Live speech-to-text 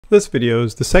This video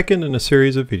is the second in a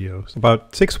series of videos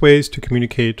about 6 ways to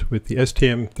communicate with the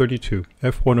stm32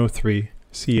 F103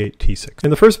 C8T6. In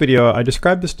the first video, I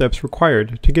described the steps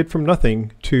required to get from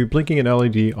nothing to blinking an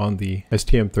LED on the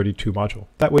stm32 module.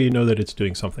 That way you know that it's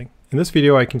doing something. In this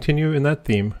video, I continue in that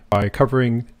theme by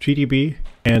covering GDB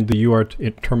and the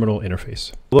UART terminal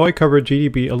interface. Although I covered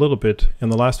GDB a little bit in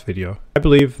the last video, I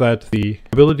believe that the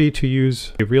ability to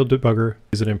use a real debugger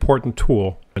is an important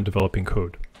tool when developing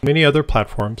code. Many other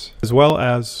platforms, as well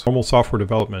as normal software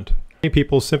development, many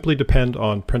people simply depend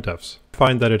on printfs.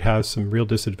 Find that it has some real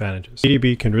disadvantages.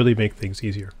 GDB can really make things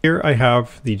easier. Here I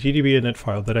have the GDB init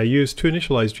file that I used to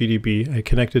initialize GDB. I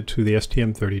connected to the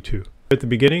stm32. At the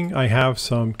beginning, I have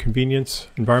some convenience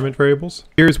environment variables.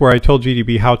 Here's where I tell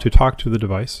GDB how to talk to the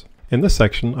device. In this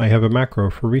section, I have a macro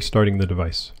for restarting the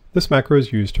device. This macro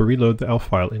is used to reload the ELF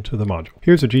file into the module.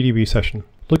 Here's a GDB session.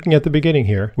 Looking at the beginning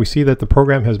here, we see that the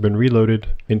program has been reloaded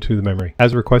into the memory.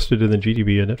 As requested in the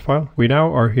GDB init file, we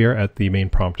now are here at the main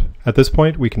prompt. At this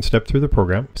point, we can step through the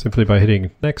program simply by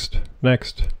hitting next,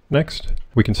 next, next.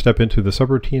 We can step into the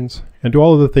subroutines and do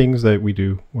all of the things that we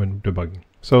do when debugging.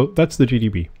 So that's the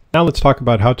GDB. Now let's talk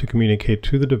about how to communicate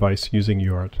to the device using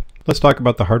UART. Let's talk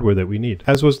about the hardware that we need.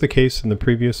 As was the case in the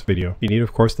previous video, you need,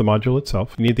 of course, the module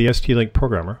itself. You need the ST-Link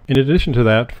programmer. In addition to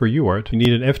that, for UART, you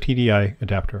need an FTDI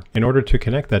adapter. In order to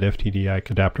connect that FTDI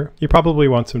adapter, you probably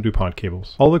want some DuPont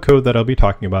cables. All the code that I'll be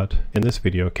talking about in this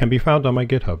video can be found on my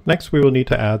GitHub. Next, we will need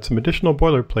to add some additional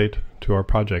boilerplate to our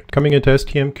project. Coming into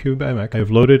STM32, I have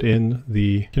loaded in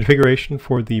the configuration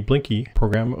for the Blinky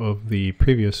program of the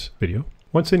previous video.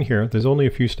 Once in here, there's only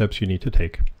a few steps you need to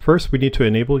take. First, we need to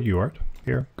enable UART.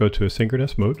 Here, go to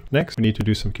asynchronous mode. Next, we need to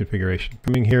do some configuration.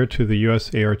 Coming here to the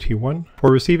UART1.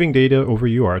 For receiving data over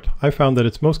UART, I found that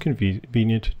it's most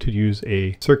convenient to use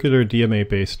a circular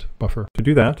DMA-based buffer. To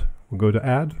do that, we'll go to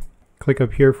Add, click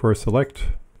up here for Select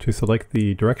to select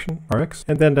the direction, RX,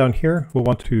 and then down here, we'll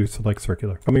want to select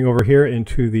circular. Coming over here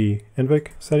into the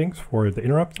NVIC settings for the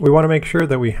interrupt, we want to make sure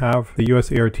that we have the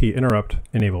UART interrupt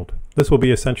enabled. This will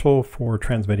be essential for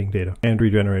transmitting data and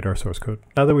regenerate our source code.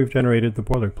 Now that we've generated the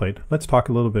boilerplate, let's talk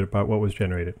a little bit about what was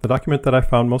generated. The document that I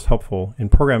found most helpful in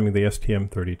programming the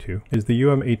STM32 is the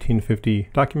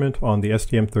UM1850 document on the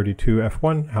STM32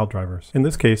 F1 HAL drivers. In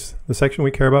this case, the section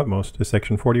we care about most is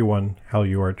section 41, HAL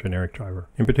UART generic driver.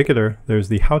 In particular, there's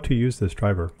the how to use this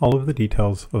driver. All of the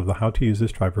details of the how to use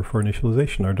this driver for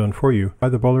initialization are done for you by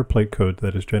the boilerplate code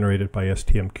that is generated by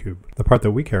STM32. The part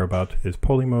that we care about is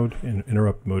polling mode and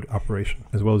interrupt mode operation,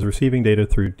 as well as receiving data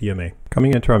through DMA.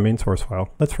 Coming into our main source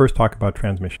file, let's first talk about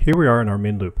transmission. Here we are in our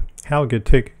main loop. HAL get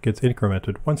tick gets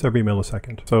incremented once every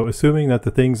millisecond. So assuming that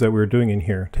the things that we're doing in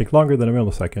here take longer than a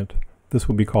millisecond, this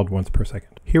will be called once per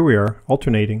second. Here we are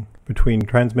alternating between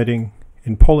transmitting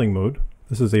in polling mode.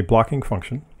 This is a blocking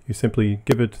function. You simply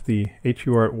give it the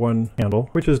HUART1 handle,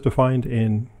 which is defined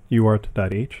in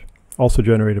UART.h, also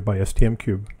generated by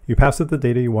stm32. You pass it the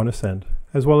data you want to send,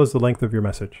 as well as the length of your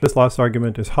message. This last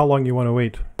argument is how long you want to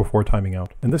wait before timing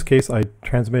out. In this case, I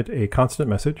transmit a constant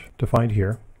message defined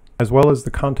here, as well as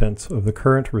the contents of the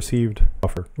current received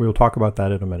buffer. We will talk about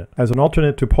that in a minute. As an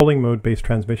alternate to polling mode-based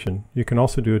transmission, you can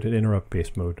also do it in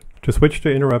interrupt-based mode. To switch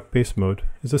to interrupt-based mode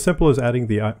is as simple as adding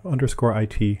the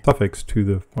 _IT suffix to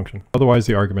the function. Otherwise,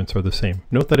 the arguments are the same.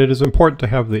 Note that it is important to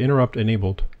have the interrupt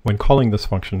enabled when calling this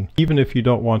function, even if you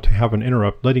don't want to have an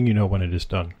interrupt letting you know when it is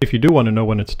done. If you do want to know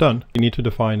when it's done, you need to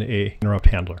define an interrupt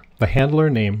handler. The handler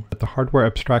name that the hardware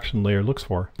abstraction layer looks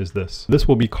for is this. This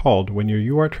will be called when your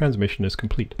UART transmission is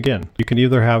complete. Again, you can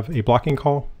either have a blocking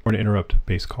call or an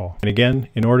interrupt-based call. And again,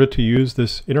 in order to use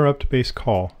this interrupt-based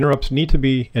call, interrupts need to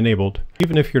be enabled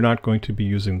even if you're not going to be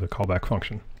using the callback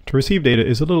function. To receive data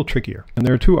is a little trickier, and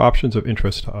there are two options of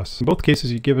interest to us. In both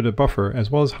cases, you give it a buffer as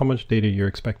well as how much data you're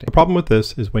expecting. The problem with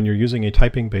this is when you're using a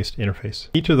typing-based interface.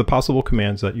 Each of the possible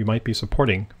commands that you might be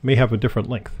supporting may have a different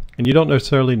length, and you don't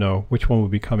necessarily know which one will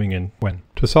be coming in when.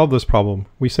 To solve this problem,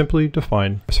 we simply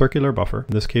define a circular buffer,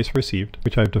 in this case received,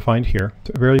 which I've defined here.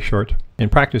 It's very short. In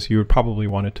practice, you would probably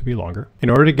want it to be longer. In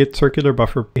order to get circular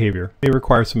buffer behavior, it may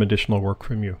require some additional work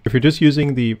from you. If you're just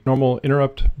using the normal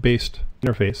interrupt-based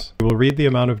interface, it will read the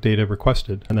amount of data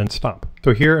requested and then stop.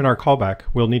 So here in our callback,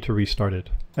 we'll need to restart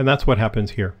it. And that's what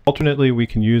happens here. Alternately, we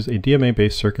can use a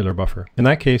DMA-based circular buffer. In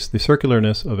that case, the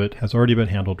circularness of it has already been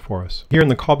handled for us. Here in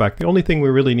the callback, the only thing we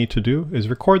really need to do is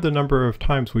record the number of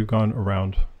times we've gone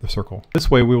around the circle. This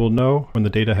way we will know when the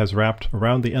data has wrapped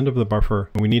around the end of the buffer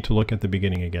and we need to look at the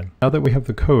beginning again. Now that we have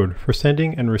the code for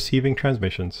sending and receiving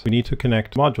transmissions, we need to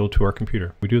connect the module to our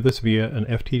computer. We do this via an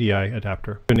FTDI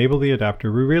adapter. To enable the adapter,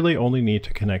 we really only need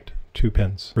to connect two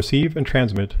pins. Receive and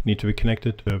transmit need to be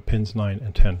connected to pins 9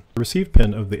 and 10. The receive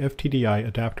pin of the FTDI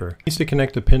adapter needs to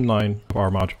connect to pin 9 of our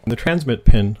module. And the transmit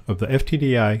pin of the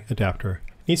FTDI adapter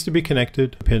needs to be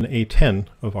connected to pin A10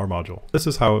 of our module. This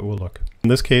is how it will look. In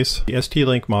this case, the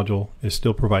ST-Link module is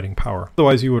still providing power.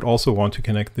 Otherwise, you would also want to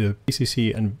connect the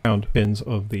VCC and ground pins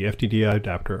of the FTDI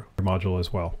adapter module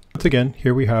as well. Once again,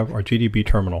 here we have our GDB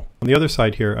terminal. On the other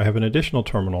side here, I have an additional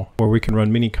terminal where we can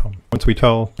run Minicom. Once we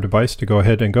tell our device to go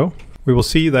ahead and go, we will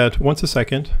see that once a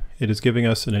second, it is giving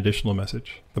us an additional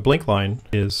message. The blink line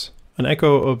is an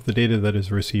echo of the data that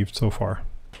is received so far.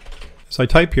 As I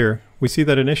type here, we see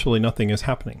that initially nothing is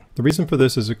happening. The reason for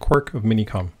this is a quirk of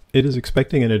Minicom. It is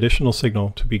expecting an additional signal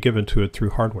to be given to it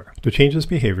through hardware. To change this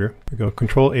behavior, we go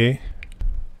Control A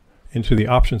into the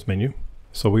options menu.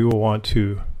 So we will want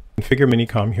to configure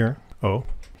Minicom here.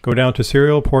 Go down to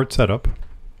serial port setup.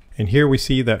 And here we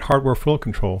see that hardware flow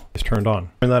control is turned on.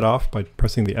 Turn that off by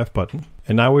pressing the F button.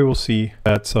 And now we will see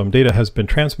that some data has been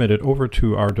transmitted over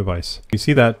to our device. We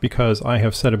see that because I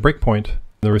have set a breakpoint in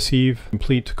the receive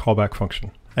complete callback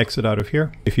function. Exit out of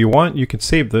here. If you want, you could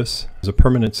save this as a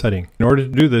permanent setting. In order to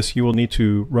do this, you will need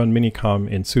to run Minicom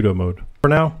in sudo mode. For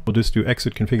now, we'll just do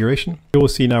exit configuration. You will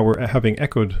see now we're having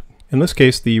echoed. In this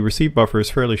case, the receive buffer is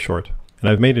fairly short, and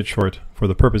I've made it short for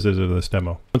the purposes of this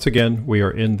demo. Once again, we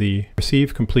are in the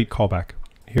receive complete callback.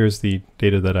 Here's the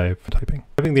data that I'm typing.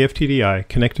 Having the FTDI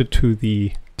connected to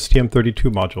the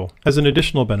stm32 module has an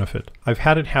additional benefit. I've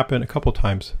had it happen a couple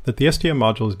times that the STM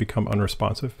module has become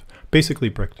unresponsive, basically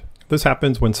bricked. This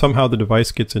happens when somehow the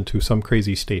device gets into some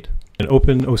crazy state, and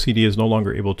OpenOCD is no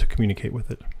longer able to communicate with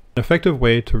it. An effective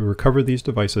way to recover these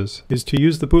devices is to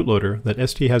use the bootloader that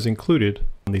ST has included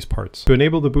on these parts. To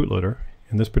enable the bootloader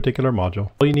in this particular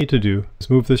module, all you need to do is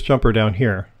move this jumper down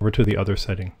here over to the other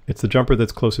setting. It's the jumper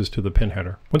that's closest to the pin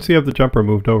header. Once you have the jumper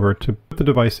moved over, to put the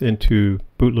device into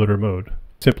bootloader mode,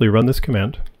 simply run this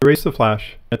command, erase the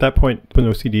flash. At that point,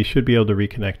 OpenOCD should be able to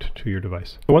reconnect to your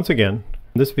device. So once again,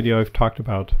 in this video I've talked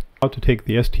about how to take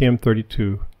the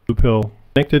stm32 blue pill,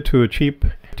 connect it to a cheap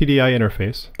FTDI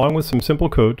interface, along with some simple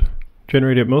code,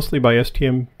 generated mostly by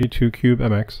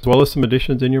stm32cube.mx, as well as some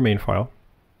additions in your main file,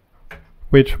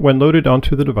 which when loaded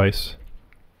onto the device,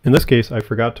 in this case I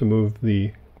forgot to move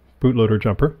the bootloader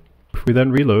jumper. If we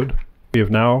then reload, we have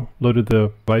now loaded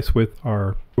the device with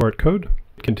our UART code.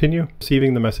 Continue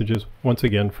receiving the messages once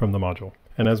again from the module.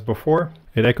 And as before,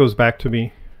 it echoes back to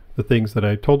me the things that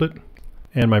I told it,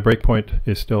 and my breakpoint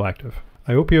is still active.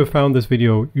 I hope you have found this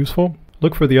video useful.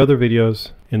 Look for the other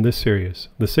videos in this series,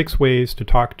 the 6 ways to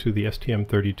talk to the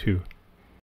STM32.